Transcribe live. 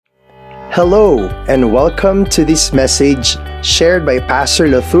Hello, and welcome to this message shared by Pastor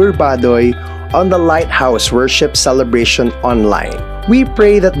Lathur Badoy on the Lighthouse Worship Celebration Online. We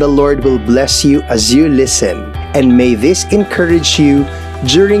pray that the Lord will bless you as you listen, and may this encourage you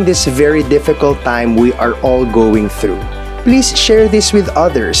during this very difficult time we are all going through. Please share this with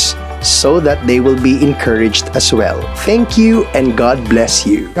others so that they will be encouraged as well. Thank you, and God bless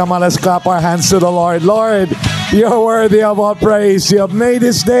you. Come on, let's clap our hands to the Lord. Lord, you're worthy of all praise. You have made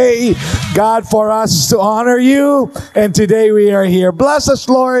this day, God, for us to honor you. And today we are here. Bless us,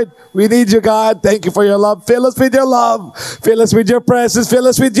 Lord. We need you, God. Thank you for your love. Fill us with your love. Fill us with your presence. Fill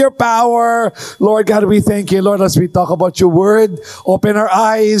us with your power. Lord God, we thank you, Lord, as we talk about your word. Open our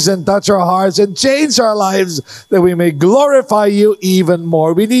eyes and touch our hearts and change our lives that we may glorify you even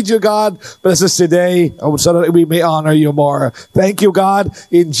more. We need you, God. Bless us today so that we may honor you more. Thank you, God.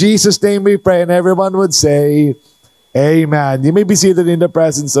 In Jesus' name we pray. And everyone would say, Amen. You may be seated in the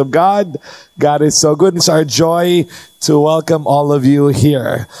presence of God. God is so good. It's our joy to welcome all of you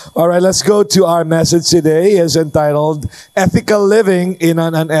here. All right, let's go to our message today. It's entitled, Ethical Living in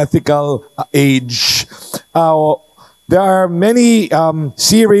an Unethical Age. There are many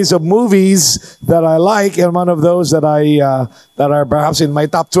series of movies that I like, and one of those that that are perhaps in my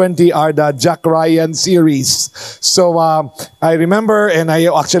top 20 are the Jack Ryan series. So I remember, and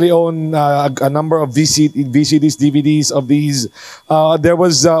I actually own a number of VCDs, DVDs of these. There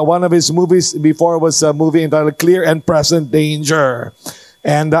was one of his movies before was a movie entitled Clear and Present Danger.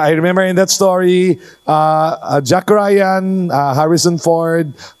 And I remember in that story, Jack Ryan, Harrison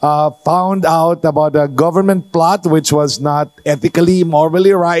Ford, found out about a government plot which was not ethically,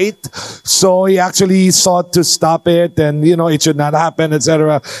 morally right. So he actually sought to stop it, and it should not happen,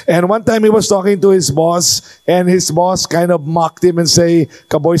 etc. And one time he was talking to his boss, and his boss kind of mocked him and say,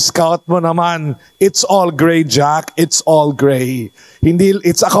 "Kaboy Scout mo naman, it's all gray, Jack. It's all gray.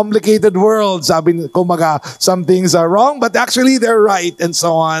 It's a complicated world. Sabi, kumaga, some things are wrong, but actually they're right," and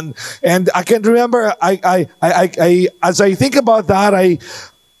so on. And I can remember, as I think about that, I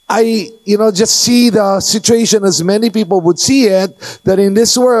just see the situation as many people would see it, that in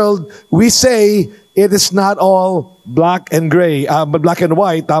this world, we say it is not all black and gray, black and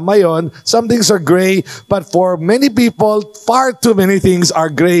white, tama yun. Some things are gray, but for many people, far too many things are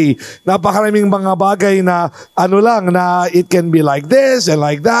gray. Napakaraming mga bagay na na it can be like this and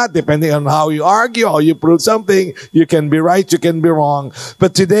like that, depending on how you argue, how you prove something. You can be right, you can be wrong.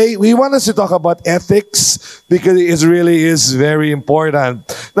 But today, we want us to talk about ethics because it really is very important.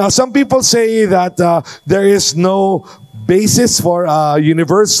 Now, some people say that there is no basis for a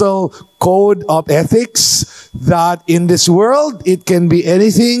universal code of ethics, that in this world, it can be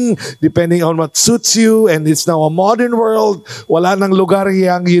anything depending on what suits you, and it's now a modern world. Wala nang lugar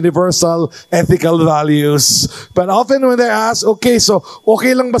yang universal ethical values. But often when they're asked, okay, so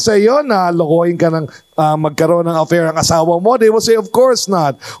okay lang ba sa iyo na lokohin ka ng magkaroon ng affair ang asawa mo? They will say, of course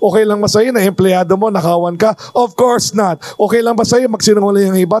not. Okay lang ba sa iyo na empleyado mo, nakawan ka? Of course not. Okay lang ba sa iyo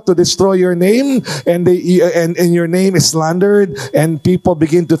magsinungaling ang iba to destroy your name, and your name is slandered, and people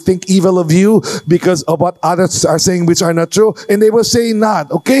begin to think evil of you because of what others are saying which are not true, and they will say not.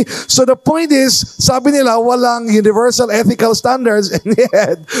 Okay? So the point is, sabi nila, walang universal ethical standards, and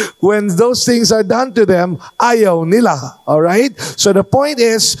yet, when those things are done to them, ayaw nila. Alright? So the point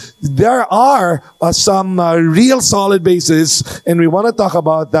is, there are some real solid basis, and we want to talk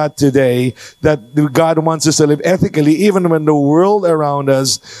about that today, that God wants us to live ethically, even when the world around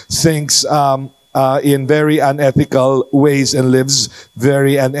us thinks in very unethical ways and lives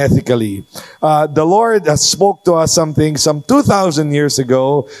very unethically. The Lord spoke to us something some 2,000 years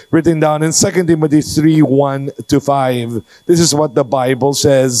ago, written down in 2 Timothy 3:1-5. This is what the Bible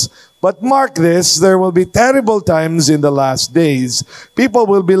says. But mark this, there will be terrible times in the last days. People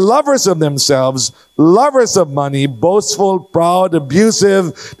will be lovers of themselves, lovers of money, boastful, proud,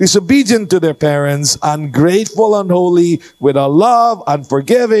 abusive, disobedient to their parents, ungrateful, unholy, without love,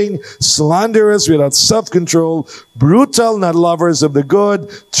 unforgiving, slanderous, without self-control, brutal, not lovers of the good,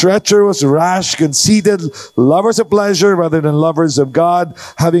 treacherous, rash, conceited, lovers of pleasure rather than lovers of God,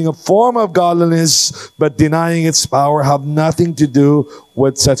 having a form of godliness but denying its power, have nothing to do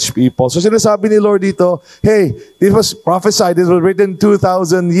with such people. So sinasabi ni Lord dito, hey, this was prophesied, this was written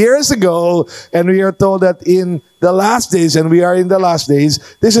 2,000 years ago, and we are told that in the last days, and we are in the last days,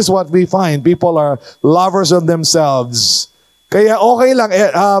 this is what we find. People are lovers of themselves. Kaya okay lang,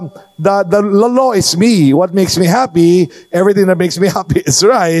 the law is me. What makes me happy, everything that makes me happy is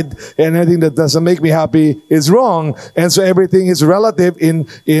right, and anything that doesn't make me happy is wrong. And so everything is relative in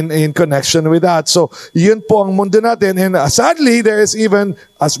connection with that. So yun po ang mundo natin. And sadly, there is even,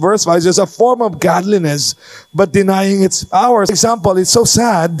 as verse 5, there's a form of godliness, but denying its power. For example, it's so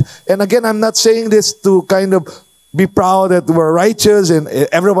sad, and again, I'm not saying this to kind of be proud that we're righteous and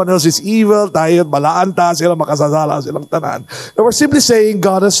everyone else is evil, tayo balaan ta, sila makasasala, silang tanan. And we're simply saying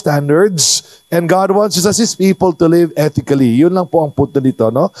God has standards and God wants us as His people to live ethically. Yun lang po ang punto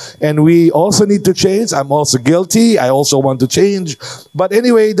dito, no? And we also need to change. I'm also guilty. I also want to change. But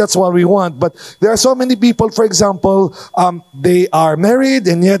anyway, that's what we want. But there are so many people, for example, they are married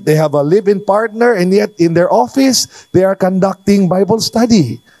and yet they have a live-in partner and yet in their office, they are conducting Bible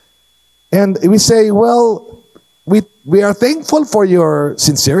study. And we say, well, we are thankful for your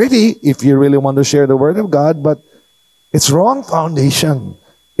sincerity if you really want to share the Word of God, but it's wrong foundation.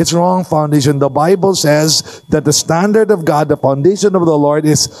 It's wrong foundation. The Bible says that the standard of God, the foundation of the Lord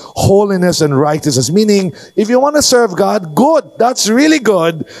is holiness and righteousness. Meaning, if you want to serve God, good. That's really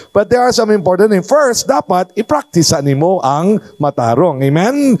good. But there are some important things. First, dapat i-practice mo ang matarong.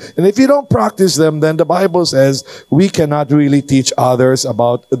 Amen? And if you don't practice them, then the Bible says we cannot really teach others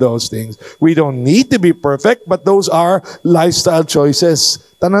about those things. We don't need to be perfect, but those are lifestyle choices.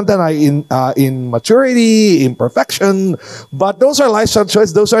 Tanan-tanay in maturity, in perfection. But those are lifestyle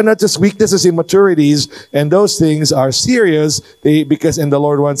choices. Those are not just weaknesses, immaturities. And those things are serious and the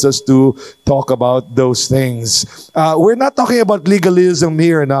Lord wants us to talk about those things. We're not talking about legalism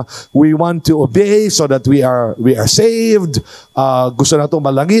here. Na we want to obey so that we are saved. Gusto na itong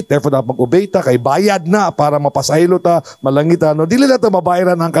malangit. Therefore, dapat mag-obey ta. Kay bayad na para mapasahilo ta. Malangit ta. No? Dili na ito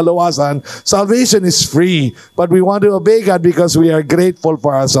mabayaran ang kaluwasan. Salvation is free. But we want to obey God because we are grateful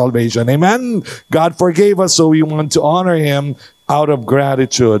for our salvation. Amen? God forgave us, so we want to honor Him out of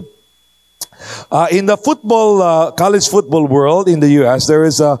gratitude. In the college football world in the U.S., there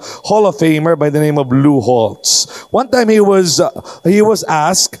is a Hall of Famer by the name of Lou Holtz. One time he was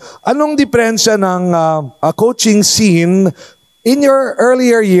asked, anong diferensya ng coaching scene in your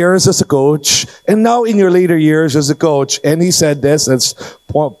earlier years as a coach and now in your later years as a coach? And he said this, let's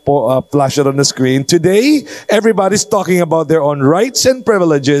flash it on the screen. Today, everybody's talking about their own rights and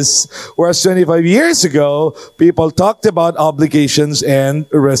privileges, whereas 25 years ago, people talked about obligations and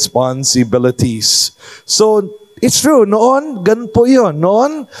responsibilities. So, it's true. Noon, ganun po yun.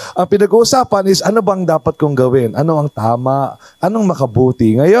 Noon, ang pinag-uusapan is ano bang dapat kong gawin? Ano ang tama? Anong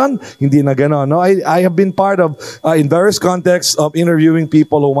makabuti? Ngayon, hindi na gano'n. No? I have been part of, in various contexts of interviewing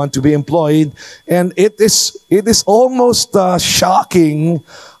people who want to be employed. And it is almost shocking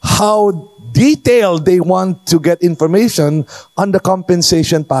how detailed they want to get information on the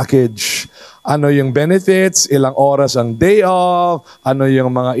compensation package. Ano yung benefits, ilang oras ang day off, ano yung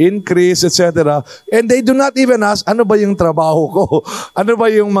mga increase, etc. And they do not even ask, ano ba yung trabaho ko? Ano ba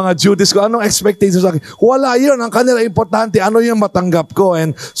yung mga duties ko? Anong expectations sa akin? Wala yun. Ang kanila importante, ano yung matanggap ko?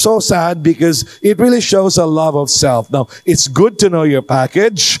 And so sad because it really shows a love of self. Now, it's good to know your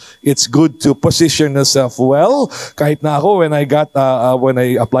package. It's good to position yourself well. Kahit na ako, when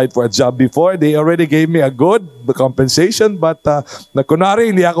I applied for a job before, they already gave me a good compensation, but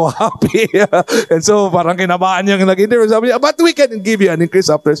kunwari, hindi ako happy. And so, parang kinabahan yung nag-interview. Sabi niya, but we can give you an increase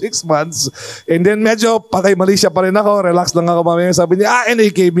after 6 months. And then, medyo patay-mali siya pa rin ako. Relax lang ako mamaya. Sabi niya, and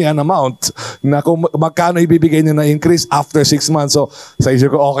he gave me an amount na kung magkano ibibigay niya na increase after 6 months. So, sa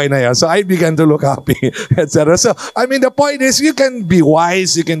isip ko, okay na yan. So, I began to look happy, etc. So, I mean, the point is, you can be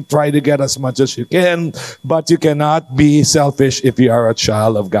wise. You can try to get as much as you can. But you cannot be selfish if you are a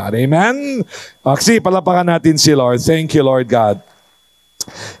child of God. Amen? Kasi, palapakan natin si Lord. Thank you, Lord God.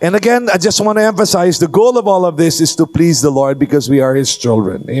 And again, I just want to emphasize the goal of all of this is to please the Lord because we are His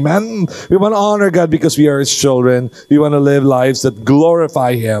children. Amen? We want to honor God because we are His children. We want to live lives that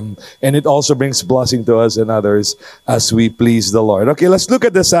glorify Him. And it also brings blessing to us and others as we please the Lord. Okay, let's look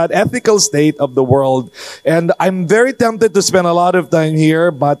at the sad ethical state of the world. And I'm very tempted to spend a lot of time here,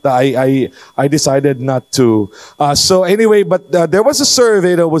 but I decided not to. So anyway, but there was a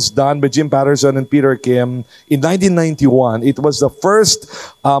survey that was done by Jim Patterson and Peter Kim in 1991. It was the first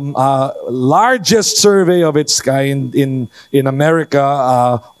largest survey of its kind in America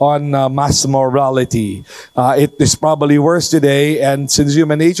on mass morality. It is probably worse today, and since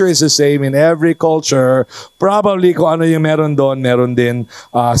human nature is the same in every culture, probably kung ano yung meron doon, meron din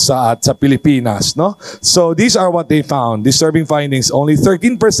sa Pilipinas. No? So these are what they found. Disturbing findings. Only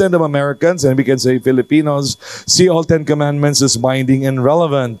 13% of Americans, and we can say Filipinos, see all 10 commandments as binding and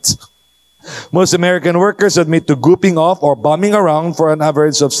relevant. Most American workers admit to gooping off or bumming around for an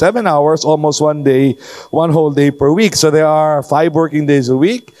average of 7 hours, almost one whole day per week. So there are 5 working days a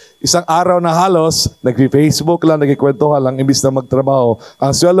week. Isang araw na halos, nag-Facebook lang, nagkikwentuhan lang, imbis na magtrabaho. Ang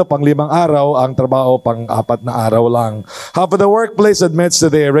sweldo pang 5 araw, ang trabaho pang 4 na araw lang. Half of the workplace admits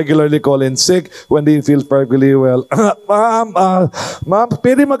that they regularly call in sick when they feel perfectly well. Ma'am,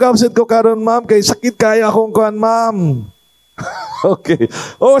 pwede mag-absent ko karon, ma'am, kay sakit kaya akong kuhan, ma'am. Okay.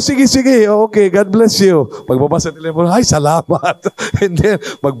 Oh, sige. Okay, God bless you. Pagbabasa sa telepono, ay, salamat. And then,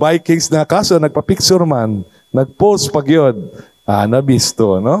 mag-Vikings na. Kaso, nagpa-picture man. Nag-post pag yun.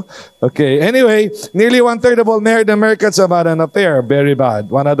 Nabisto, no? Okay, anyway, nearly 1/3 of all married Americans have had an affair. Very bad.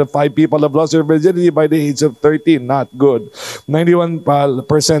 1 out of 5 people have lost their virginity by the age of 13. Not good. 91%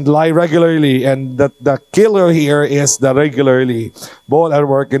 lie regularly, and the killer here is the regularly. Both are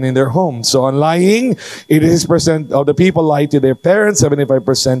working in their homes. So on lying, 86% of the people lie to their parents,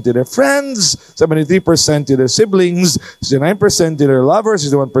 75% to their friends, 73% to their siblings, 69% to their lovers,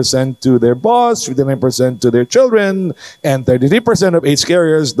 61% to their boss, 59% to their children, and 33% of AIDS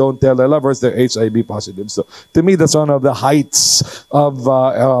carriers don't tell their lovers they're HIV positive. So to me, that's one of the heights of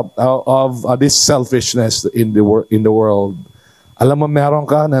this selfishness in the world. Alam mo, meron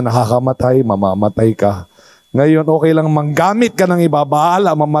ka na nakakamatay, mamamatay ka. Ngayon, okay lang manggamit ka ng iba,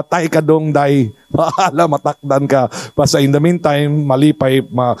 bahala, mamatay ka dong day, bahala, matakdan ka. Basta in the meantime, malipay,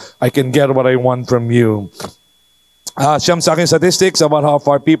 I can get what I want from you. Siyam sa akin statistics about how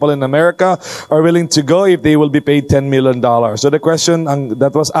far people in America are willing to go if they will be paid $10 million. So the question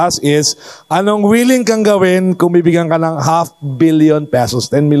that was asked is, anong willing kang gawin kung bibigyan ka ng $500 million pesos,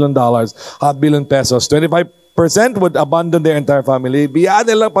 $10 million, $500 million pesos, 25% would abandon their entire family.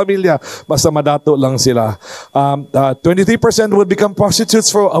 Biyaan nilang pamilya, basta madato lang sila. 23% would become prostitutes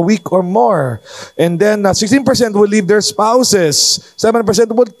for a week or more. And then 16% would leave their spouses.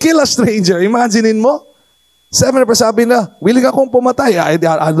 7% would kill a stranger. Imaginein mo? 7% sabi na, willing akong pumatay. I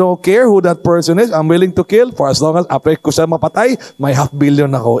don't care who that person is. I'm willing to kill for as long as after ko siya mapatay, may $500 million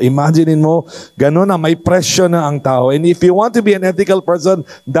ako. Imaginein mo, gano'n na, may presyo na ang tao. And if you want to be an ethical person,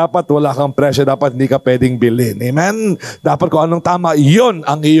 dapat wala kang presyo, dapat hindi ka pwedeng bilhin. Amen? Dapat kung anong tama, yun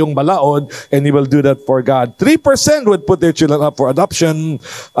ang iyong balaod, and you will do that for God. 3% would put their children up for adoption.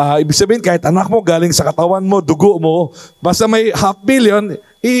 Ibig sabihin, kahit anak mo galing sa katawan mo, dugo mo, basta may $500 million,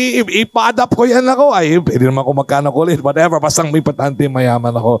 ipa-adapt ko yan ako. Ay, pwede naman ako magkano kulit. Whatever. Basta may patante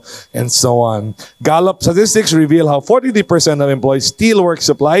mayaman ako. And so on. Gallup statistics reveal how 43% of employees steal work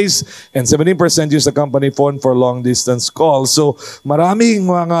supplies and 17% use the company phone for long-distance calls. So, maraming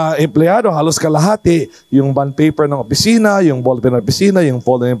mga empleyado, halos kalahati, yung bond paper ng opisina, yung ballpen ng opisina, yung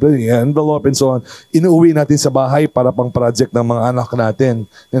folder ng envelope, and so on, inuuwi natin sa bahay para pang project ng mga anak natin.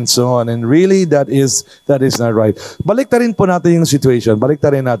 And so on. And really, that is not right. Baliktarin po natin yung situation. Baliktarin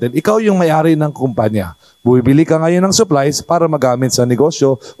natin. Ikaw yung may-ari ng kumpanya. Bumibili ka ngayon ng supplies para magamit sa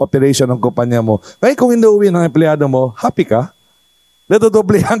negosyo, operation ng kumpanya mo. Ngayon kung inuuwi ng empleyado mo, happy ka?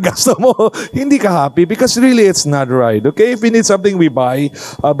 Nadodoble ang gasto mo. Hindi ka happy because really it's not right. Okay? If we need something, we buy,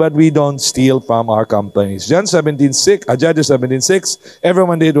 but we don't steal from our companies. Judges 17:6,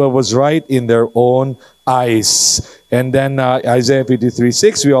 everyone did what was right in their own eyes. And then Isaiah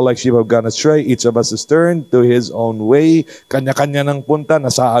 53:6, we all like sheep have gone astray. Each of us is turned to his own way. Kanya-kanya ng punta,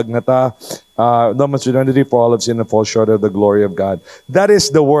 nasaag na ta. No much identity for all of sin and fall short of the glory of God. That is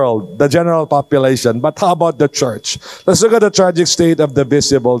the world, the general population. But how about the church? Let's look at the tragic state of the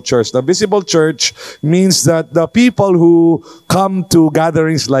visible church. The visible church means that the people who come to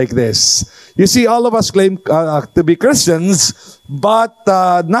gatherings like this. You see, all of us claim to be Christians, but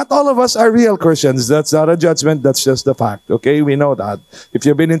not all of us are real Christians. That's not a judgment. That's just the fact. Okay, we know that. If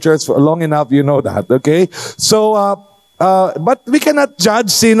you've been in church for long enough, you know that. Okay, so but we cannot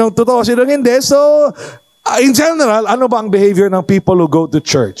judge sinong totoo, sinong hindi. So in general, ano ba ang behavior ng people who go to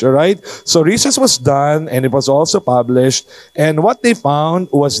church? All right. So research was done, and it was also published. And what they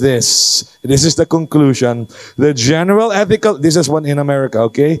found was this. This is the conclusion. The general ethical. This is one in America,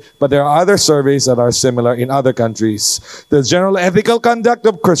 okay? But there are other surveys that are similar in other countries. The general ethical conduct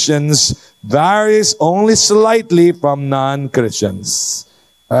of Christians varies only slightly from non-Christians.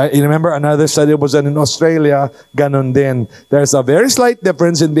 You remember another study was done in Australia, ganon din. There's a very slight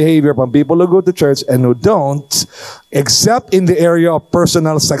difference in behavior from people who go to church and who don't, except in the area of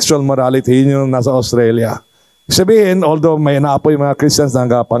personal sexual morality. Yun yung nasa Australia. Sabihin, although may naapoy mga Christians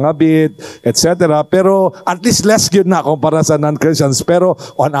na pangabit, etc. Pero at least less good na kumpara sa non-Christians. Pero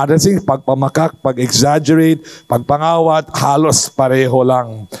on other things, pagpamakak, pag-exaggerate, pagpangawat, halos pareho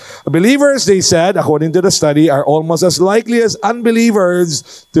lang. Believers, they said, according to the study, are almost as likely as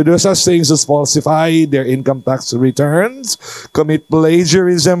unbelievers to do such things as falsify their income tax returns, commit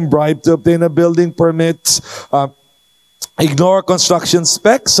plagiarism, bribe to obtain a building permit, ignore construction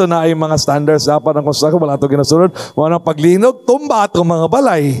specs. So na ay mga standards dapat ng construction, wala ito ginasunod. Wala paglinog, tumba itong mga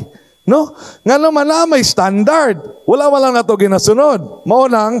balay. No? Nga naman na may standard. Wala na ito ginasunod.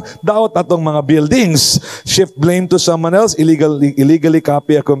 Maunang, daot atong mga buildings. Shift blame to someone else, illegally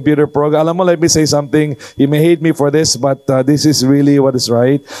copy a computer program. Alam mo, let me say something. You may hate me for this, but this is really what is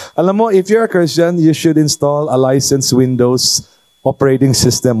right. Alam mo, if you're a Christian, you should install a licensed Windows operating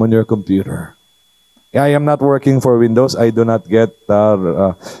system on your computer. I am not working for Windows. I do not get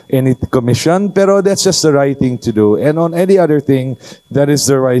any commission, pero that's just the right thing to do. And on any other thing, that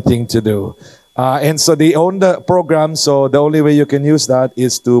is the right thing to do. And so they own the program, so the only way you can use that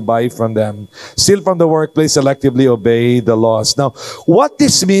is to buy from them. Steal from the workplace, selectively obey the laws. Now, what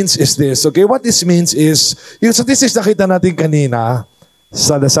this means is this, okay? What this means is, yung statistics nakita natin kanina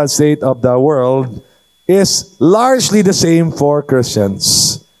sa the sad state of the world is largely the same for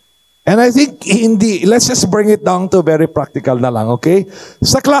Christians. And I think, let's just bring it down to very practical na lang, okay?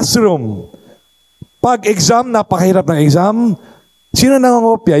 Sa classroom, pag exam, napakahirap ng exam, sino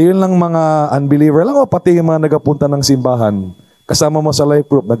nangongopya? Yun lang mga unbeliever lang o pati yung mga nagapunta ng simbahan. Kasama mo sa life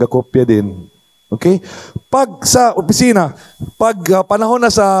group, nagakopya din. Okay? Pag sa opisina, pag panahon na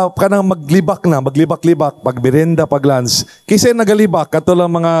sa kanang maglibak, pag merenda, pag lunch, kasi nagalibak, kato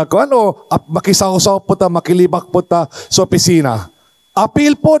lang mga, makisaw-saw po ta, makilibak po ta sa opisina.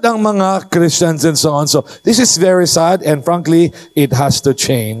 Appeal po ng mga Christians and so on. So this is very sad and frankly, it has to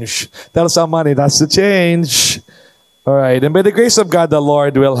change. Tell someone it has to change. All right, and by the grace of God, the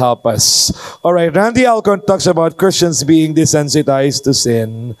Lord will help us. All right, Randy Alcorn talks about Christians being desensitized to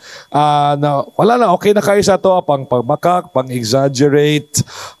sin. Now, wala na, okay na kayo sa to, pang pagmakak, pang exaggerate,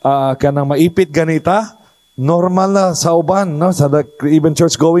 kanang maipit ganita. Normal na sa uban, no? Sa even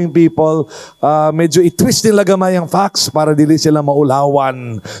church-going people, medyo i-twist nila gamay ang facts para dili sila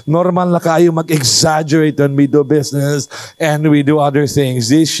maulawan. Normal na kayo mag-exaggerate when we do business and we do other things.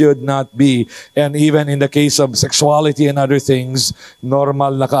 This should not be. And even in the case of sexuality and other things,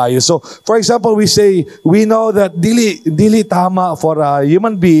 normal na kayo. So, for example, we know that dili tama for a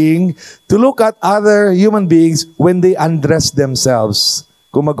human being to look at other human beings when they undress themselves.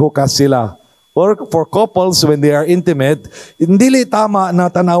 Kung maghukas sila. Or for couples, when they are intimate, hindi tama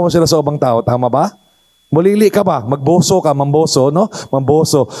na tanawan sila sa ubang tao. Tama ba? Mulili ka ba? Magboso ka, mamboso, no?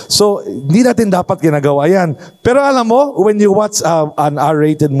 Mamboso. So, hindi natin dapat ginagawa yan. Pero alam mo, when you watch an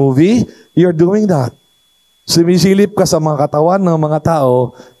R-rated movie, you're doing that. Sumisilip ka sa mga katawan ng mga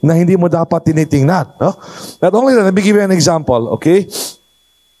tao na hindi mo dapat tinitingnan. No? Not only that, let me give you an example, okay?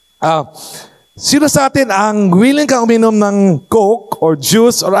 Sino sa atin ang willing kang uminom ng Coke or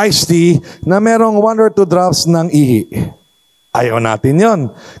juice or iced tea na merong 1 or 2 drops ng ihi? Ayaw natin yon.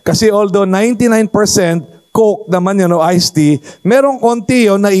 Kasi although 99% Coke naman yun o iced tea, merong konti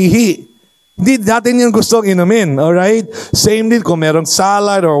yun na ihi. Hindi natin yun gustong inumin, alright? Same din kung merong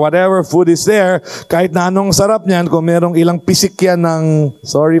salad or whatever food is there, kahit na anong sarap niyan, kung merong ilang pisik yan ng,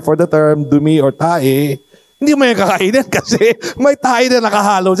 sorry for the term, dumi or tae, hindi mo yung kakainin kasi may tayo na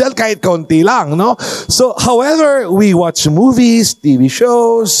nakahalo dyan kahit kaunti lang, no? So, however, we watch movies, TV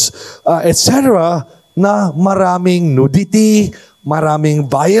shows, etc. na maraming nudity, maraming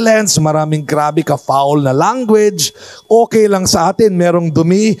violence, maraming grabe ka-foul na language. Okay lang sa atin, merong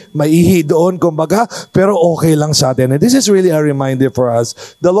dumi, maihi doon, kumbaga, pero okay lang sa atin. And this is really a reminder for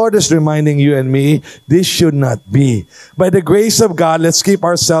us. The Lord is reminding you and me, this should not be. By the grace of God, let's keep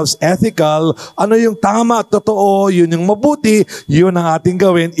ourselves ethical. Ano yung tama, totoo, yun yung mabuti, yun ang ating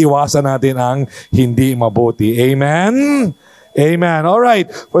gawin, iwasan natin ang hindi mabuti. Amen? Amen. All right.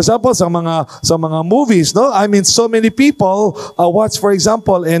 For example, sa mga movies, no? I mean, so many people watch, for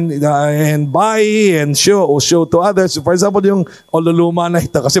example, and buy and show to others. For example, yung oluluma na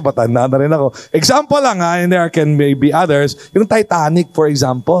ito, kasi batanda na rin ako. Example lang, and there can be others. Yung Titanic, for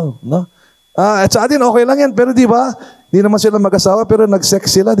example, no? At sa atin, okay lang yan. Pero di ba, di naman sila mag-asawa, pero nag-sex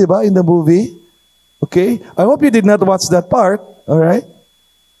sila, di ba, in the movie? Okay? I hope you did not watch that part. All right?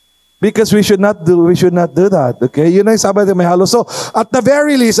 Because we should not do that. Okay? Yun ang sabi natin may halo. So, at the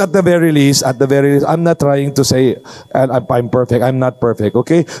very least, I'm not trying to say I'm perfect. I'm not perfect.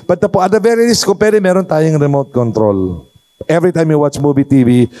 Okay? But at the very least, kung pwede, meron tayong remote control. Every time you watch movie,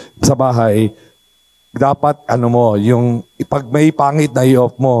 TV, sa bahay, dapat yung pag may pangit na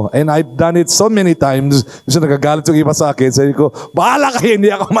i-off mo. And I've done it so many times. Kasi nagagalit yung iba sa akin. Sabi ko, bahala kayo,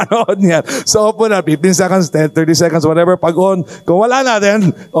 hindi ako manood niyan. So off mo na, 15 seconds, 10, 30 seconds, whatever. Pag on, kung wala na, then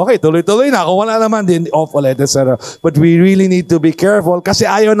okay, tuloy-tuloy na. Kung wala naman, then off ulit, etc. But we really need to be careful kasi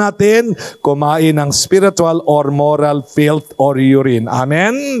ayaw natin kumain ng spiritual or moral filth or urine.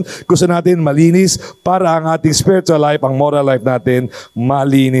 Amen? Gusto natin malinis para ang ating spiritual life, ang moral life natin,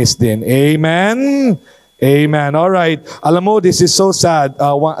 malinis din. Amen? Amen. All right. Alam mo, this is so sad.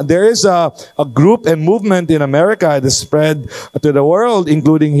 There is a group and movement in America that spread to the world,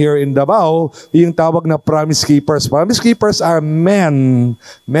 including here in Davao, yung tawag na promise keepers. Promise keepers are men,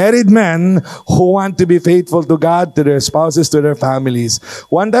 married men, who want to be faithful to God, to their spouses, to their families.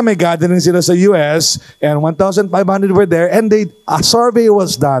 One time, may gathering sila sa US, and 1,500 were there, and a survey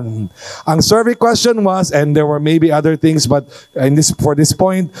was done. Ang survey question was, and there were maybe other things, but for this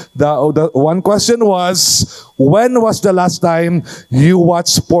point, the one question was, when was the last time you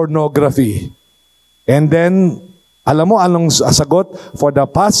watched pornography? And then, alam mo anong sagot? For the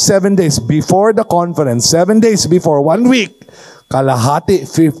past 7 days before the conference, 7 days before, 1 week, kalahati,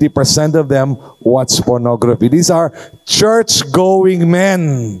 50% of them watch pornography. These are church-going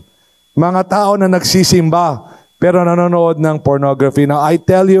men. Mga tao na nagsisimba, pero nanonood ng pornography. Now, I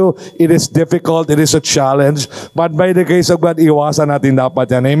tell you, it is difficult, it is a challenge, but by the grace of God, iwasan natin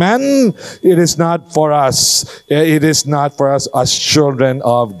dapat yan. Amen? It is not for us. It is not for us as children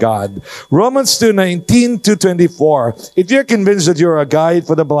of God. Romans 2:19-24. If you're convinced that you're a guide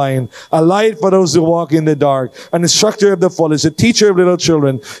for the blind, a light for those who walk in the dark, an instructor of the foolish, a teacher of little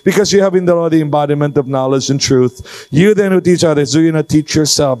children, because you have in the Lord the embodiment of knowledge and truth, you then who teach others, do you not teach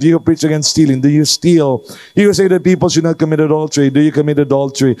yourself? You who preach against stealing, do you steal? You who say that people should not commit adultery, do you commit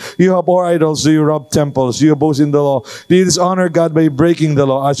adultery? You abhor idols, do you rob temples? You boast in the law, do you dishonor God by breaking the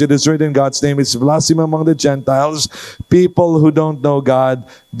law? As it is written, God's name is blasphemy among the Gentiles, people who don't know God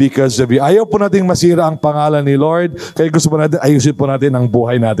because of you. Ayaw po nating masira ang pangalan ni Lord, kaya gusto po natin, ayusin po natin ang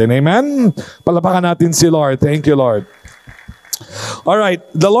buhay natin. Amen? Palapakan natin si Lord. Thank you, Lord. All right,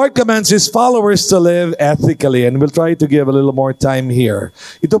 the Lord commands His followers to live ethically, and we'll try to give a little more time here.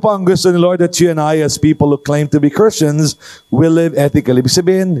 Ito pa ang gusto ni Lord, that you and I, as people who claim to be Christians, will live ethically. Ibig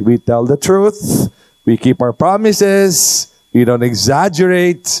sabihin, we tell the truth, we keep our promises, we don't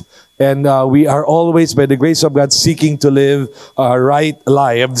exaggerate, and we are always, by the grace of God, seeking to live right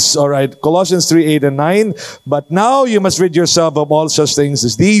lives. All right, Colossians 3:8 and 9. But now you must rid yourself of all such things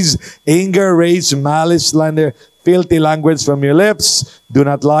as these: anger, rage, malice, slander, filthy language from your lips. Do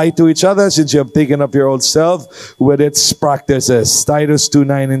not lie to each other, since you have taken up your old self with its practices. Titus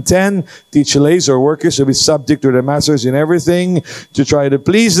 2:9 and 10. Teach slaves or workers to be subject to their masters in everything, to try to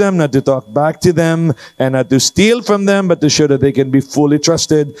please them, not to talk back to them, and not to steal from them, but to show that they can be fully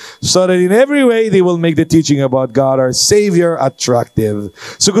trusted, so that in every way they will make the teaching about God, our Savior, attractive.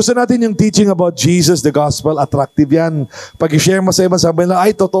 So gusto natin yung teaching about Jesus, the gospel, attractive yan. Pag i-share mo sa iba, sabi nila,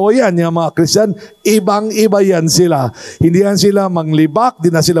 ay, totoo yan. Yung mga Christian, ibang-iba yan sila. Hindi yan sila manglibak,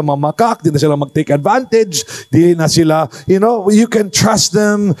 di na sila mamakak, di na sila mag-take advantage, di na sila, you can trust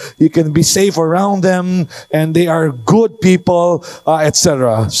them, you can be safe around them, and they are good people,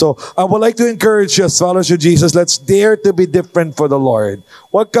 etc. So, I would like to encourage you as followers of Jesus, let's dare to be different for the Lord.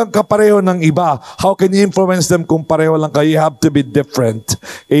 Huwag kang kapareho ng iba. How can you influence them kung pareho lang kayo? You have to be different.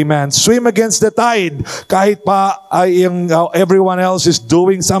 Amen. Swim against the tide. Kahit pa everyone else is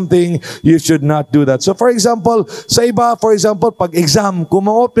doing something, you should not do that. So, for example, sa iba, pag exam, kung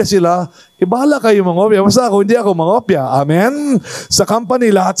mangopya sila, bahala kayo mangopya. Basta ako, hindi ako mangopya. Amen? Sa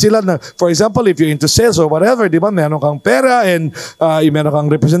company, lahat sila na, for example, if you're into sales or whatever, di ba, meron kang pera and meron kang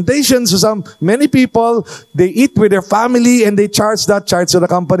representation. So many people, they eat with their family and they charge to the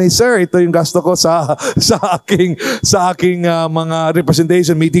company. Sir, ito yung gasto ko sa aking mga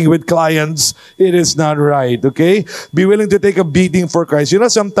representation, meeting with clients. It is not right, okay? Be willing to take a beating for Christ.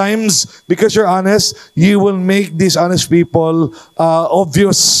 Sometimes, because you're honest, you will make these honest people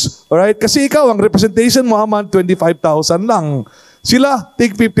obvious. Alright? Kasi ikaw, ang representation mo, 25,000 lang. Sila,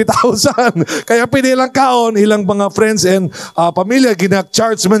 take 50,000. Kaya pwede lang kaon, ilang mga friends and pamilya,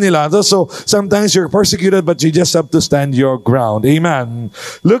 ginak-charge man nila. So, sometimes you're persecuted, but you just have to stand your ground. Amen.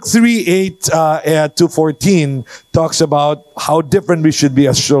 Luke 3:8 to 14. talks about how different we should be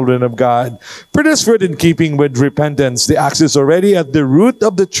as children of God. Produce fruit in keeping with repentance. The axe is already at the root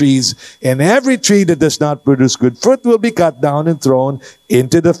of the trees, and every tree that does not produce good fruit will be cut down and thrown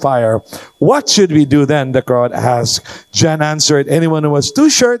into the fire. What should we do then? The crowd asked. John answered, anyone who has 2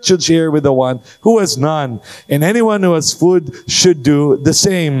 shirts should share with the one who has none, and anyone who has food should do the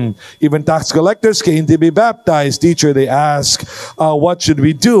same. Even tax collectors came to be baptized. Teacher, they asked, what should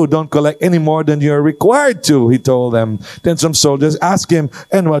we do? Don't collect any more than you are required to, he told them. Then some soldiers asked him,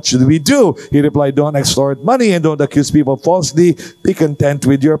 and what should we do? He replied, don't extort money and don't accuse people falsely. Be content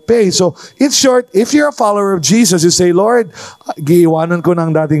with your pay. So, in short, if you're a follower of Jesus, you say, Lord, giiwanan ko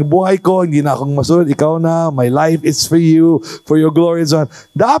ng dating buhay ko, hindi na akong masunod, ikaw na, my life is for you, for your glory and so on.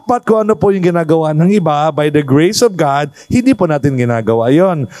 Dapat kung ano po yung ginagawa ng iba, by the grace of God, hindi po natin ginagawa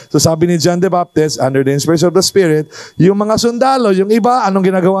yon. So sabi ni John the Baptist, under the inspiration of the Spirit, yung mga sundalo, yung iba, anong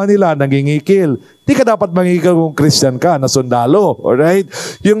ginagawa nila? Nangingikil. Di ka dapat mangikil kung Christian ka na sundalo. Alright?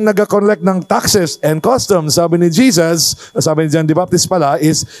 Yung nag-collect ng taxes and customs, sabi ni Jesus, sabi ni John the Baptist pala,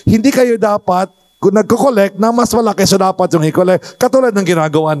 is hindi kayo dapat kung nagko-collect na mas malaki sa dapat yung i-collect, katulad ng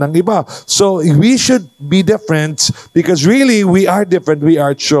ginagawa ng iba. So, we should be different because really, we are different. We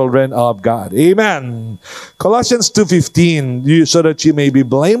are children of God. Amen. Colossians 2:15, so that you may be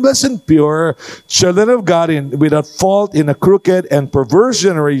blameless and pure, children of God without fault in a crooked and perverse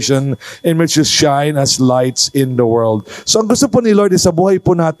generation in which you shine as lights in the world. So, ang gusto po ni Lord is sa buhay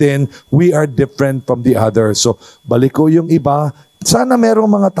po natin, we are different from the others. So, balik ko yung iba, sana merong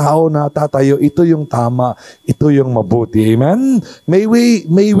mga tao na tatayo, ito yung tama, ito yung mabuti. Amen? May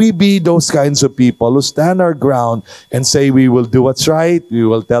we be those kinds of people who stand our ground and say we will do what's right, we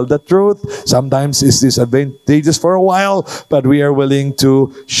will tell the truth. Sometimes it's disadvantageous for a while, but we are willing to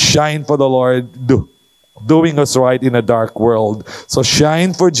shine for the Lord, doing what's right in a dark world. So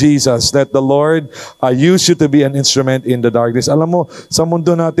shine for Jesus. Let the Lord use you to be an instrument in the darkness. Alam mo, sa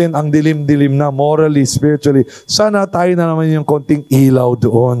mundo natin, ang dilim-dilim na, morally, spiritually, sana tayo na naman yung konting ilaw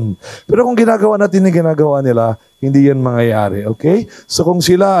doon. Pero kung ginagawa natin yung ginagawa nila, hindi yan mangyayari, okay? So kung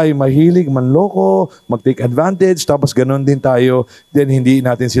sila ay mahilig, manloko, mag-take advantage, tapos ganun din tayo, then hindi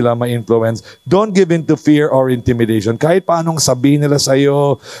natin sila ma-influence. Don't give in to fear or intimidation. Kahit paanong sabihin nila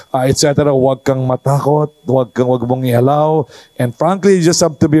sa'yo, etc., huwag kang matakot, huwag mong i-allow. And frankly, you just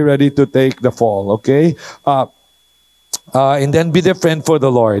have to be ready to take the fall, okay? And then be different for the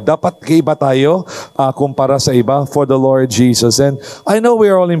Lord. Dapat kaiba tayo kumpara sa iba for the Lord Jesus. And I know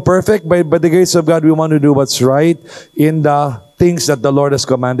we are all imperfect, but by the grace of God, we want to do what's right in the things that the Lord has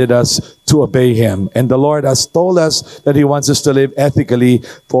commanded us to obey Him. And the Lord has told us that He wants us to live ethically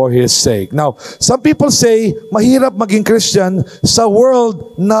for His sake. Now, some people say, mahirap maging Christian sa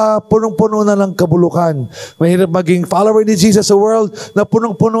world na punong-puno na ng kabulukan. Mahirap maging follower ni Jesus sa world na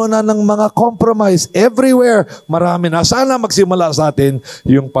punong-puno na ng mga compromise. Everywhere, marami na. Sana magsimula sa atin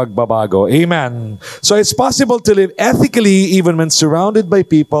yung pagbabago. Amen. So it's possible to live ethically even when surrounded by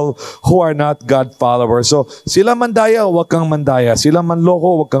people who are not God followers. So sila mandaya, huwag kang mandaya. Sila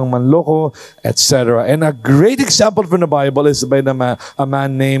manloko, wag kang manloko, etc. And a great example from the Bible is by a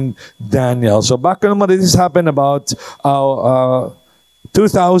man named Daniel. So back naman, this happened about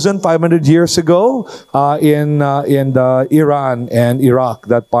 2,500 years ago in Iran and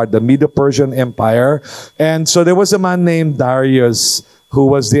Iraq, that part, the Medo-Persian Empire. And so there was a man named Darius who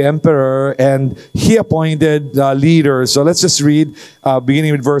was the emperor, and he appointed leaders. So let's just read,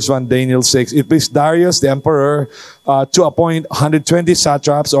 beginning with verse 1, Daniel 6. It pleased Darius, the emperor, to appoint 120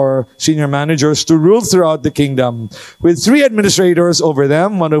 satraps or senior managers to rule throughout the kingdom, with 3 administrators over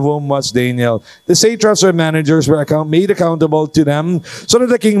them, one of whom was Daniel. The satraps or managers were made accountable to them so that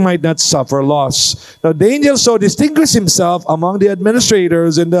the king might not suffer loss. Now Daniel so distinguished himself among the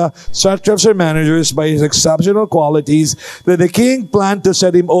administrators and the satraps or managers by his exceptional qualities that the king planned to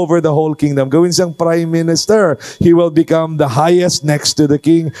set him over the whole kingdom. Gawin siyang prime minister. He will become the highest next to the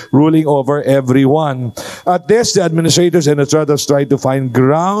king, ruling over everyone. At this, the administrators and the satraps tried to find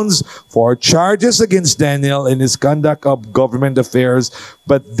grounds for charges against Daniel in his conduct of government affairs,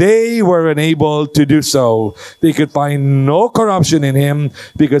 but they were unable to do so. They could find no corruption in him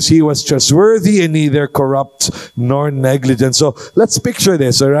because he was trustworthy and neither corrupt nor negligent. So, let's picture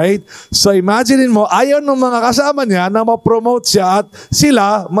this, alright? So, imagine mo, ayaw ng mga kasama niya na ma-promote siya at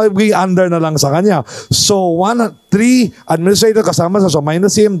sila magiging under na lang sa kanya. So, 3 administrators kasama sa so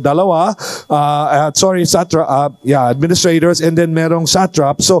minus him, 2 administrators, and then merong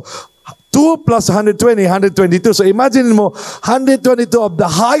satrap. So, 2 plus 120, 122. So imagine mo, 122 of the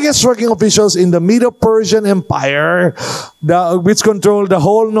highest ranking officials in the Medo-Persian Empire, which controlled the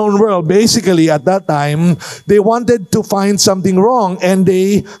whole known world. Basically, at that time, they wanted to find something wrong, and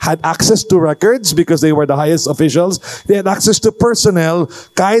they had access to records because they were the highest officials. They had access to personnel.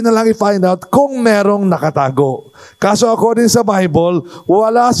 Kaya na lang i-find out kung merong nakatago. Kaso according sa Bible,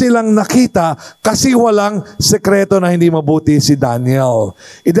 wala silang nakita kasi walang sekreto na hindi mabuti si Daniel.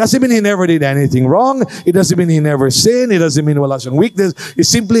 It doesn't mean he never did anything wrong. It doesn't mean he never sinned. It doesn't mean wala siyang weakness. It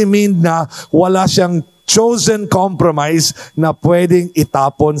simply means na wala siyang chosen compromise na pwedeng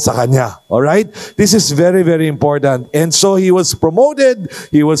itapon sa kanya. Alright? This is very, very important. And so he was promoted.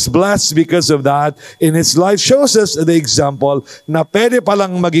 He was blessed because of that. And his life shows us the example na pwede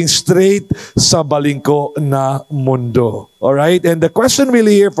palang maging straight sa balingko na mundo. Alright? And the question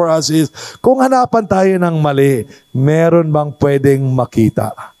really here for us is, kung hanapan tayo ng mali, meron bang pwedeng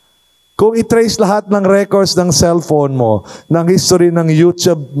makita? Kung i-trace lahat ng records ng cellphone mo, ng history ng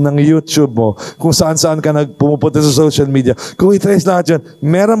YouTube mo, kung saan-saan ka pumupunta sa social media, kung i-trace lahat yan,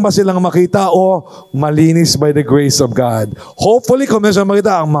 meron ba silang makita o malinis by the grace of God? Hopefully, kung meron silang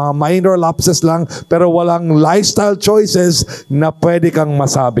makita, ang mga minor lapses lang, pero walang lifestyle choices na pwede kang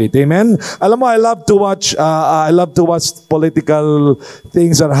masabit. Amen? Alam mo, I love to watch political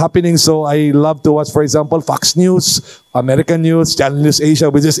things that are happening. So I love to watch, for example, Fox News, American News, Channel News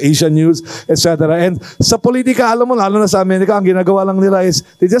Asia, which is Asian News, etc. And sa politika, alam mo, lalo na sa Amerika, ang ginagawa lang nila is,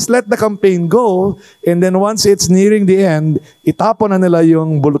 they just let the campaign go, and then once it's nearing the end, itapon na nila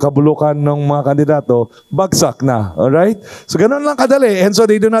yung kabulukan ng mga kandidato, bagsak na. Alright? So ganun lang kadali. And so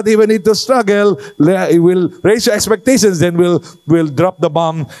they do not even need to struggle. It will raise your expectations, then will drop the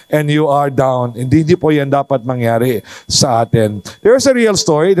bomb, and you are down. Hindi po yan dapat mangyari sa atin. There's a real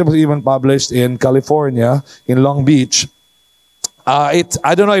story that was even published in California, in Long Beach. I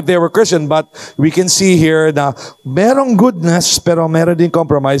don't know if they were Christian, but we can see here na merong goodness, pero meron din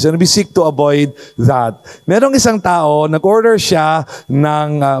compromise, and we seek to avoid that. Merong isang tao, nag-order siya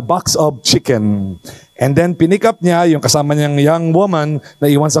ng box of chicken. And then pinick up niya yung kasama niyang young woman na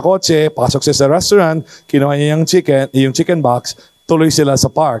iwan sa kotse, pasok siya sa restaurant, kinuha niya yung chicken box, tuloy sila sa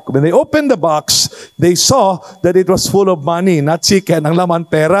park. When they opened the box, they saw that it was full of money, not chicken, ang laman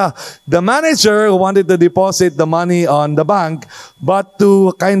pera. The manager wanted to deposit the money on the bank, but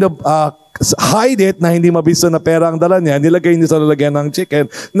to kind of hide it na hindi mabisto na pera ang dala niya, nilagay niya sa lalagyan ng chicken,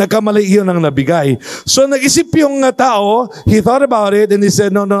 nagkamali yun ang nabigay. So nag-isip yung tao, he thought about it, and he said,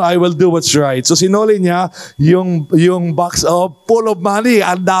 no, I will do what's right. So sinuli niya yung box of full of money,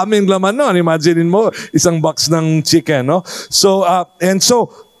 ang daming laman nun. Imagine mo, isang box ng chicken, no? So,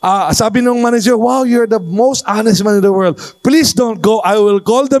 sabi nung manager, wow, you're the most honest man in the world. Please don't go. I will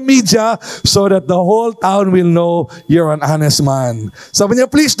call the media so that the whole town will know you're an honest man. Sabi niya,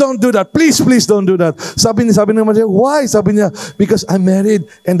 please don't do that. Please don't do that. Sabi ng manager, why? Sabi niya, because I'm married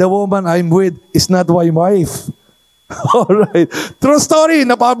and the woman I'm with is not my wife. Alright. True story.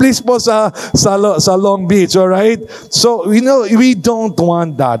 Na-publish po sa Long Beach. Alright? So, we don't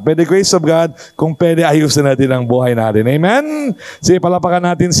want that. By the grace of God, kung pwede, ayusin natin ang buhay natin. Amen? Sige,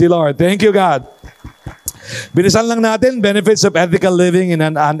 palapakan natin si Lord. Thank you, God. Binisan lang natin, benefits of ethical living in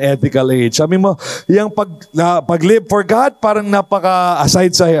an unethical age. Sabi mo, yung pag-live for God, parang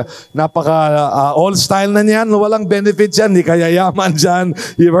aside sa old style na niyan, walang benefits yan, hindi kaya yaman dyan.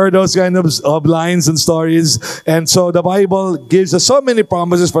 You've heard those kind of lines and stories. And so the Bible gives us so many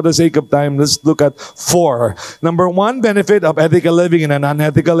promises. For the sake of time, let's look at 4. Number 1, benefit of ethical living in an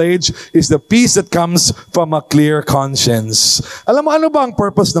unethical age is the peace that comes from a clear conscience. Alam mo, ano ba ang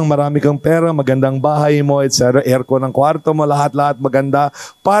purpose ng marami kang pera, magandang bahay mo, etc., aircon ng kwarto mo, lahat maganda,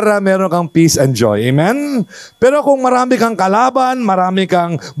 para meron kang peace and joy. Amen? Pero kung marami kang kalaban, marami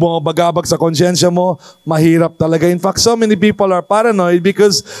kang bumabagabag sa konsyensya mo, mahirap talaga. In fact, so many people are paranoid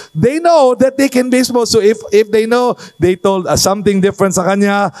because they know that they can be exposed. So if they know, they told something different sa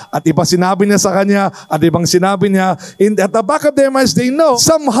kanya, at iba sinabi niya sa kanya, at ibang sinabi niya, at the back of their minds, they know,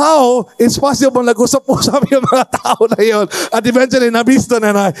 somehow, it's possible nag-usap-usap yung mga tao na yun. At eventually, nabisto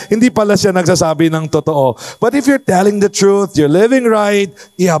na hindi pala siya nagsasabi ng totoo. But if you're telling the truth, you're living right,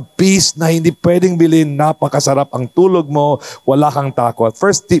 you have peace na hindi pwedeng bilhin, napakasarap ang tulog mo, wala kang takot.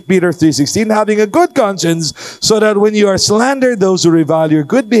 1 Peter 3:16, having a good conscience, so that when you are slandered, those who revile your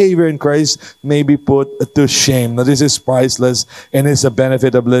good behavior in Christ may be put to shame. Now, this is priceless and is a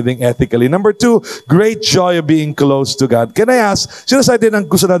benefit of living ethically. Number 2, great joy of being close to God. Can I ask, sino sa atin ang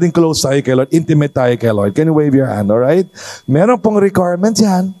gusto natin close tayo kay Lord, intimate tayo kay Lord? Can you wave your hand, alright? Meron pong requirements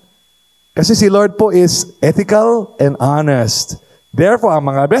yan. Kasi si Lord po is ethical and honest. Therefore,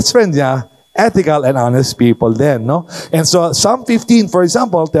 ang mga best friend niya, ethical and honest people then, no? And so Psalm 15, for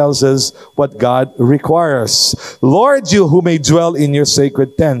example, tells us what God requires. Lord, you who may dwell in your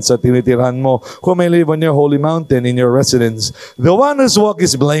sacred tent, sa tinitirhan mo, who may live on your holy mountain, in your residence. The one whose walk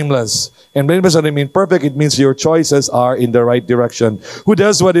is blameless. And blameless doesn't mean perfect. It means your choices are in the right direction. Who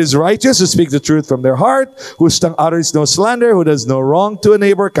does what is righteous, who speaks the truth from their heart, whose tongue utters no slander, who does no wrong to a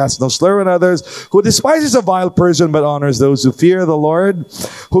neighbor, casts no slur on others, who despises a vile person but honors those who fear the Lord,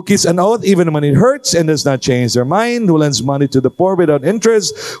 who keeps an oath even when it hurts and does not change their mind, who lends money to the poor without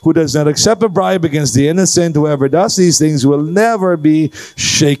interest, who does not accept a bribe against the innocent. Whoever does these things will never be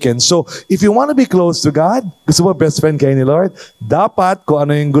shaken. So, if you want to be close to God, gusto mo best friend kayo ni Lord, dapat kung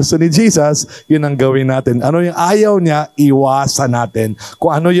ano yung gusto ni Jesus, yun ang gawin natin. Ano yung ayaw niya, iwasan natin.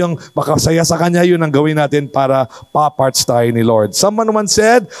 Kung ano yung makasaya sa Kanya, yun ang gawin natin para paparts tayo ni Lord. Someone once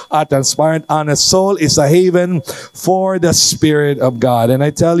said, a transparent, honest soul is a haven for the Spirit of God. And I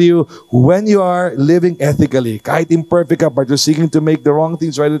tell you, when you are living ethically, kahit imperfect ka, but you're seeking to make the wrong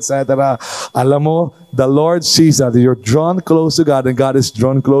things right, etc., alam mo, the Lord sees that you're drawn close to God and God is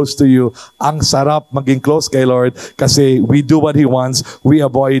drawn close to you. Ang sarap maging close kay Lord kasi we do what He wants, we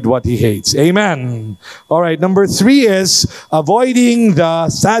avoid what He hates. Amen. All right, number 3 is avoiding the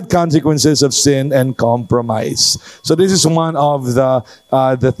sad consequences of sin and compromise. So this is one of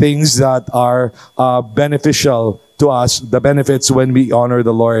the things that are beneficial to us, the benefits when we honor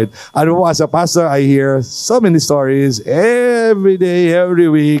the Lord. I know as a pastor, I hear so many stories every day, every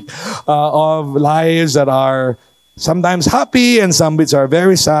week of lives that are sometimes happy and some bits are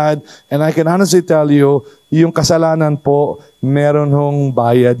very sad. And I can honestly tell you, yung kasalanan po, meron hong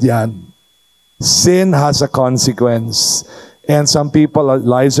bayad yan. Sin has a consequence. And some people's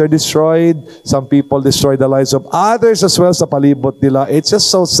lives are destroyed. Some people destroy the lives of others as well sa palibot nila. It's just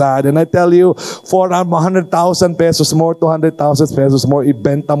so sad. And I tell you, for 100,000 pesos more, 200,000 pesos more,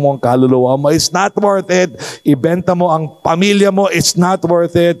 ibenta mo ang kaluluwa mo. It's not worth it. Ibenta mo ang pamilya mo. It's not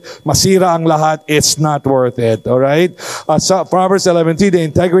worth it. Masira ang lahat. It's not worth it. Alright? So Proverbs 11:3, the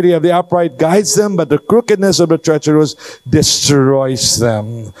integrity of the upright guides them, but the crookedness of the treacherous destroys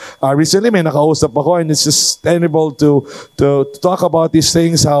them. Recently, may nakausap ako and it's just terrible to talk about these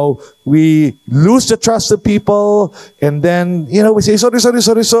things, how we lose the trust of people, and then, we say, sorry,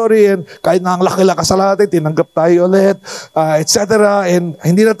 and kahit na ang laki-laki kasalanan natin, tinanggap tayo ulit, etc. And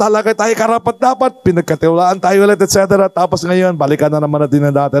hindi na talaga tayo karapat-dapat, pinagkatiwalaan tayo ulit, etc. Tapos ngayon, balikan na naman natin na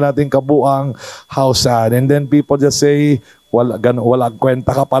dati nating kabuang, how sad. And then people just say, walang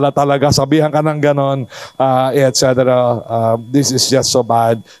kwenta ka pala talaga, sabihan ka ng ganon, etc. This is just so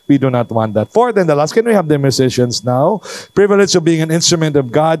bad. We do not want that. Fourth and the last, can we have the musicians now? Privilege of being an instrument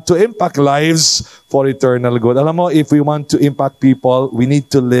of God to impact lives for eternal good. Alam mo, if we want to impact people, we need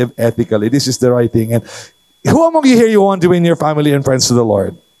to live ethically. This is the right thing. And who among you here you want to win your family and friends to the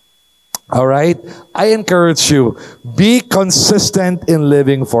Lord? All right? I encourage you, be consistent in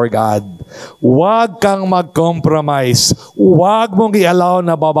living for God. Huwag kang mag-compromise. Huwag mong i-allow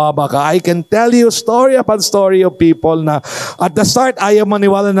na bababa ka. I can tell you story upon story of people na at the start, ayaw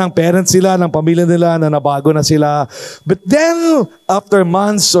maniwala ng parents sila, ng pamilya nila na nabago na sila. But then, after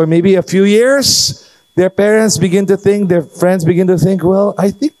months or maybe a few years, their parents begin to think, their friends begin to think, well,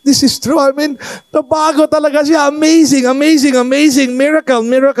 I think this is true. I mean, nabago talaga siya. Amazing.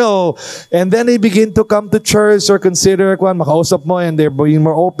 Miracle. And then they begin to come to church or consider, makausap mo, and they're being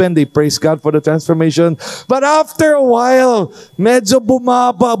more open. They praise God for the transformation. But after a while, medyo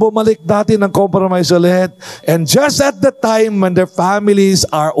bumalik dati ng compromise ulit. And just at the time when their families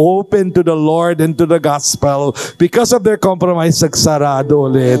are open to the Lord and to the gospel, because of their compromise,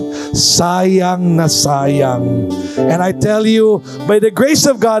 nagsarado ulit. Sayang. And I tell you, by the grace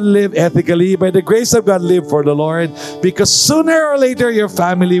of God, live ethically. By the grace of God, live for the Lord. Because sooner or later, your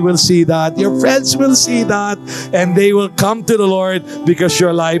family will see that. Your friends will see that. And they will come to the Lord because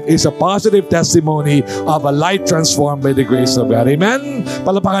your life is a positive testimony of a life transformed by the grace of God. Amen?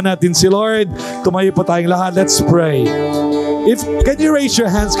 Palapakan natin si Lord. Tumayo po tayong lahat. Let's pray. Can you raise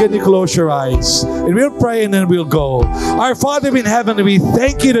your hands? Can you close your eyes? And we'll pray and then we'll go. Our Father in heaven, we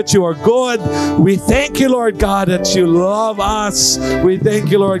thank you that you are good. We thank you, Lord God, that you love us. We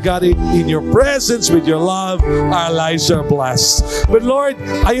thank you, Lord God, in your presence, with your love, our lives are blessed. But Lord,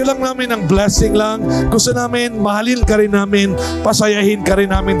 ayaw lang namin ng blessing lang. Gusto namin, mahalin ka rin namin, pasayahin ka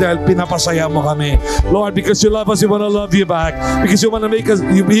rin namin dahil pinapasaya mo kami. Lord, because you love us, we want to love you back. Because you want to make us,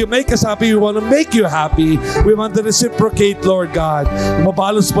 you make us happy, we want to make you happy. We want to reciprocate, Lord. Lord God.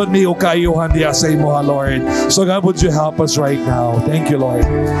 Mabalos pa mi o kaayuhan diya sa imo, Lord. So God, would you help us right now? Thank you, Lord.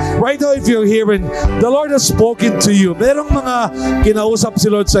 Right now, if you're here and the Lord has spoken to you, merong mga kinausap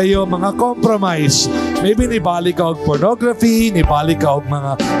si Lord sa iyo, mga compromise. Maybe nibalik ka og pornography, nibalik ka og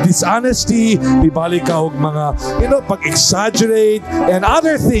mga dishonesty, nibalik ka og mga, pag-exaggerate, and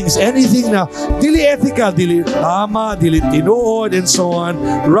other things, anything na dili ethical, dili tama, dili tinuod, and so on.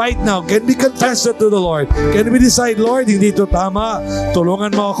 Right now, can we confess that to the Lord? Can we decide, Lord, hindi ito tama,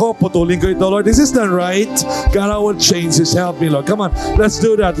 tulungan mo ako, putulin ko ito, Lord. This is not right. God, I will change this. Help me, Lord. Come on, let's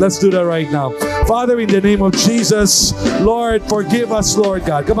do that. Let's do that right now. Father, in the name of Jesus, Lord, forgive us, Lord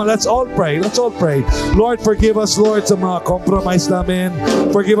God. Come on, let's all pray. Let's all pray. Lord, forgive us, Lord, sa mga compromise namin.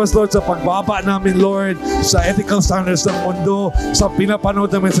 Forgive us, Lord, sa pagbaba namin, Lord, sa ethical standards ng mundo, sa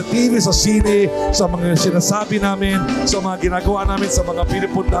pinapanood namin sa TV, sa sine, sa mga sinasabi namin, sa mga ginagawa namin, sa mga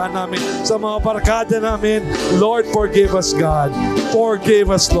pinupuntahan namin, sa mga barkada namin. Lord, forgive us, God.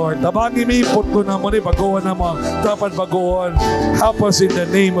 Forgive us, Lord. Tabagi mi, putlo na mo ni, baguhan na mo, dapat baguhan. Help us in the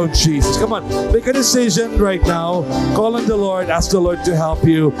name of Jesus. Come on, make a decision right now. Call on the Lord, ask the Lord to help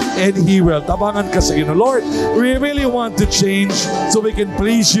you, and He will. Tabangan ka sa Ginoo. Lord, we really want to change so we can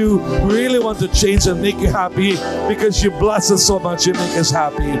please you. We really want to change and make you happy because you bless us so much. You make us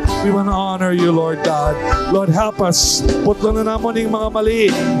happy. We want to honor you, Lord God. Lord, help us. Putlo na namo ning mga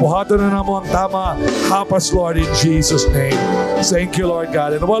mali. Buhato na namo ang tama. Help us, Lord, in Jesus' name. Thank you, Lord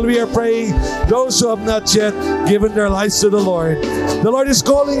God. And while we are praying, those who have not yet given their lives to the Lord is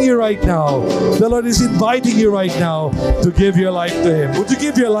calling you right now. The Lord is inviting you right now to give your life to Him. Would you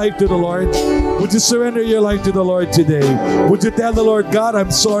give your life to the Lord? Would you surrender your life to the Lord today? Would you tell the Lord, God,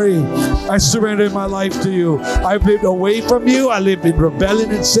 I'm sorry. I surrender my life to you. I've lived away from you. I lived in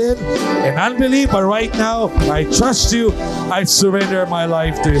rebellion and sin and unbelief. But right now, I trust you. I surrender my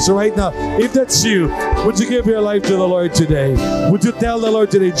life to you. So right now, if that's you, would you give your life to the Lord today? Would you tell the Lord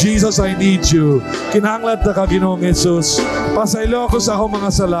today, Jesus, I need you. Kinahanglan ta ka, Ginoong Jesus. Pasaylo ako sa akong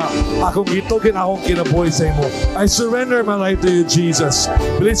mga sala. Akong gitugin, akong kinabuhi sa imo. I surrender my life to you, Jesus.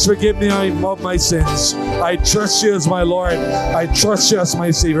 Please forgive me of my sins. I trust you as my Lord. I trust you as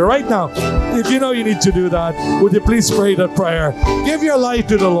my Savior. Right now, if you know you need to do that, would you please pray that prayer? Give your life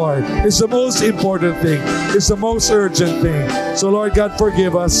to the Lord. It's the most important thing. It's the most urgent thing. So Lord God,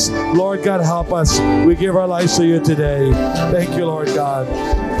 forgive us. Lord God, help us. We give our lives to you today. Thank you, Lord God.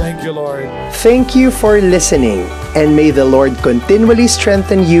 Thank you, Lord. Thank you for listening, and may the Lord continually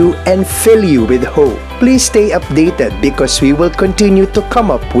strengthen you and fill you with hope. Please stay updated because we will continue to come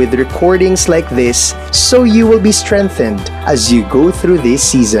up with recordings like this so you will be strengthened as you go through this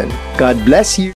season. God bless you.